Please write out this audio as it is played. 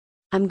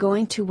I'm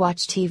going to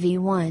watch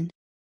TV1.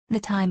 The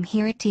time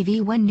here at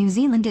TV1 New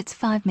Zealand, it's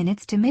 5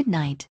 minutes to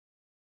midnight.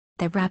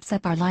 That wraps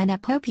up our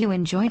lineup. Hope you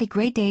enjoyed a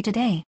great day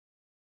today.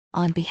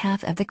 On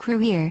behalf of the crew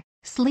here,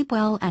 sleep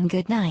well and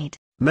good night.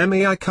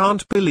 Memi, I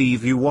can't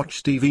believe you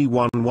watch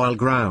TV1 while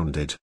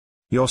grounded.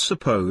 You're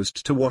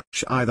supposed to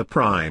watch either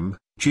Prime,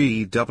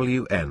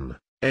 GWN,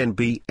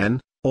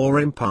 NBN, or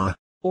Empire.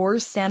 Or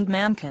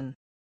Sandmankin.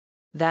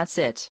 That's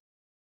it.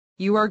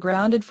 You are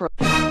grounded for...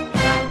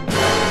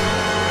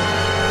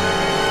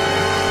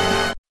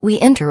 We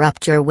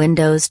interrupt your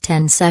Windows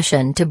 10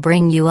 session to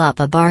bring you up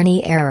a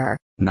Barney error.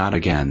 Not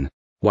again.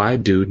 Why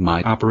do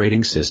my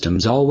operating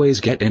systems always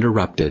get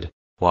interrupted?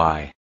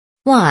 Why?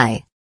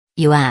 Why?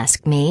 You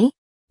ask me?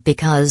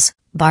 Because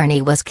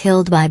Barney was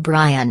killed by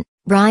Brian.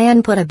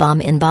 Brian put a bomb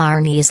in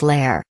Barney's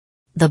lair.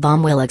 The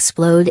bomb will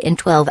explode in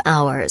 12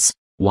 hours.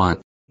 What?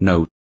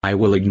 No, I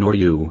will ignore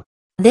you.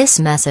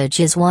 This message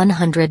is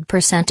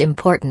 100%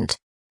 important.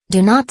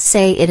 Do not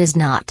say it is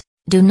not.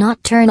 Do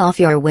not turn off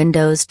your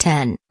Windows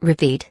 10.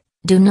 Repeat,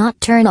 do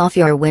not turn off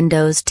your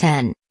Windows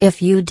 10.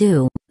 If you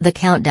do, the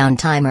countdown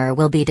timer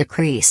will be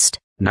decreased.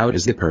 Now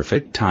is the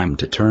perfect time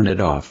to turn it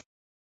off.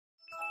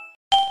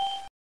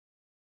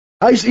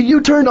 I see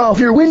you turned off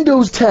your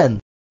Windows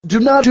 10. Do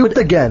not do it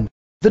again.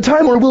 The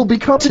timer will be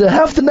cut to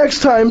half the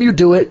next time you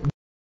do it.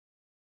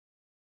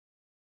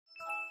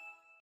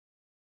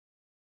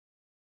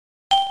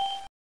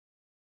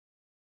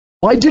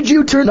 Why did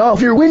you turn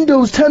off your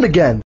Windows 10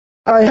 again?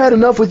 I had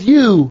enough with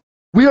you.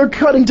 We are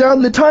cutting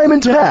down the time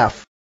into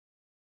half.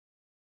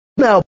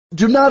 Now,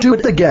 do not do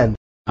it again.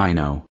 I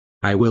know.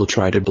 I will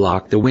try to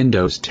block the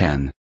Windows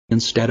 10,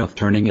 instead of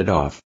turning it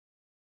off.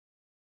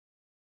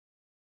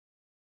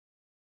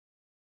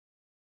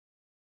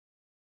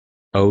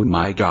 Oh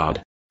my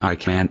god. I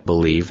can't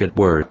believe it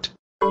worked.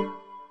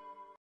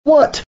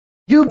 What?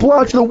 You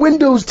blocked the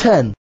Windows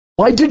 10.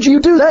 Why did you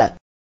do that?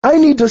 I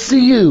need to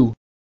see you.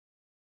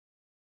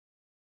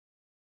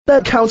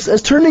 That counts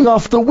as turning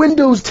off the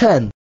Windows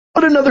 10.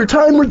 But another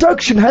time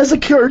reduction has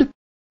occurred.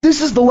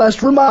 This is the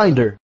last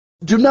reminder.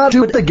 Do not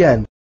do it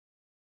again.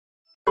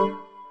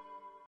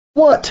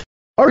 What?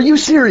 Are you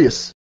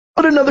serious?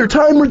 But another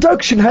time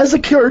reduction has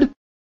occurred.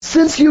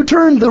 Since you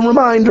turned the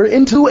reminder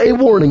into a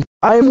warning,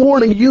 I am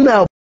warning you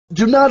now.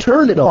 Do not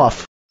turn it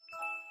off.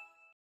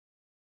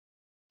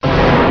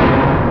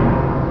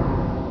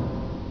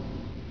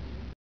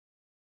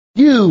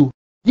 You.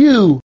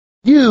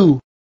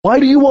 Why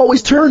do you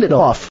always turn it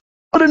off?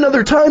 But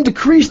another time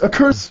decrease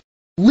occurs.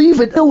 Leave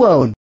it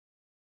alone.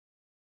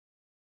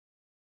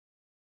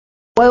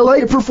 While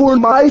I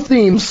perform my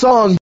theme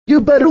song,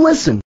 you better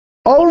listen.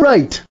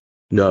 Alright.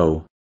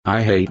 No,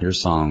 I hate your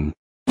song.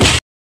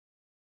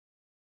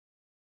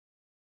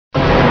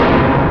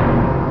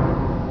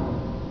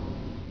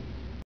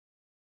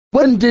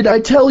 When did I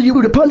tell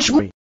you to punch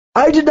me?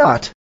 I did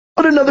not.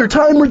 But another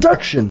time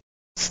reduction.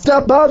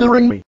 Stop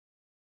bothering me.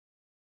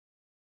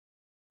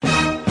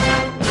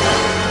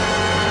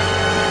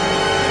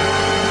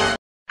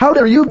 How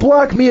dare you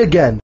block me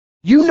again?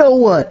 You know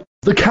what?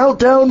 The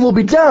countdown will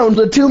be down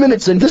to 2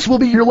 minutes and this will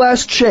be your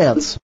last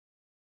chance.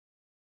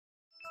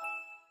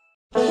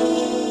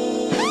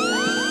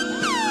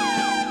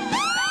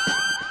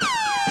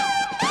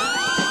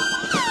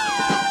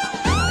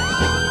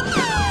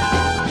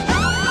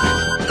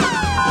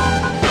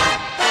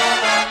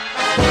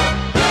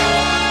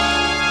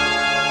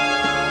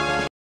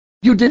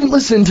 You didn't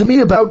listen to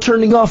me about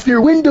turning off your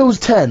Windows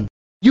 10.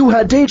 You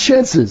had 8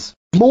 chances,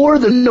 more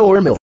than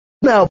normal.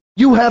 Now,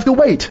 you have to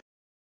wait.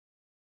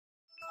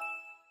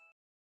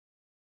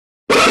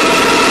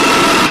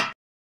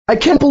 I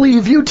can't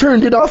believe you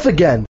turned it off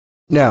again.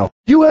 Now,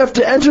 you have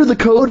to enter the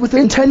code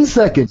within 10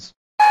 seconds.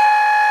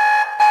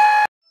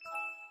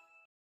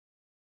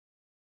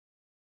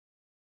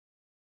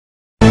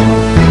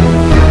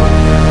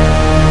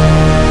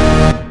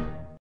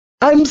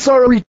 I'm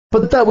sorry,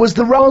 but that was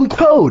the wrong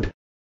code.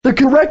 The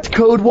correct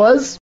code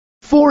was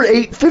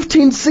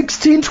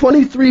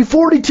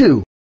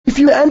 4815162342. If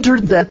you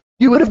entered that,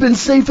 you would have been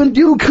safe and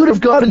you could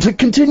have gotten to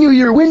continue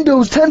your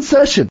Windows 10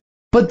 session.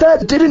 But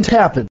that didn't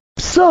happen.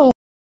 So,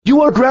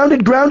 you are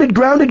grounded for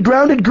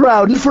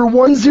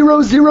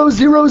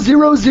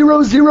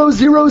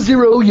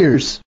 100,000,000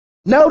 years.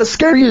 Now to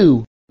scare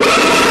you,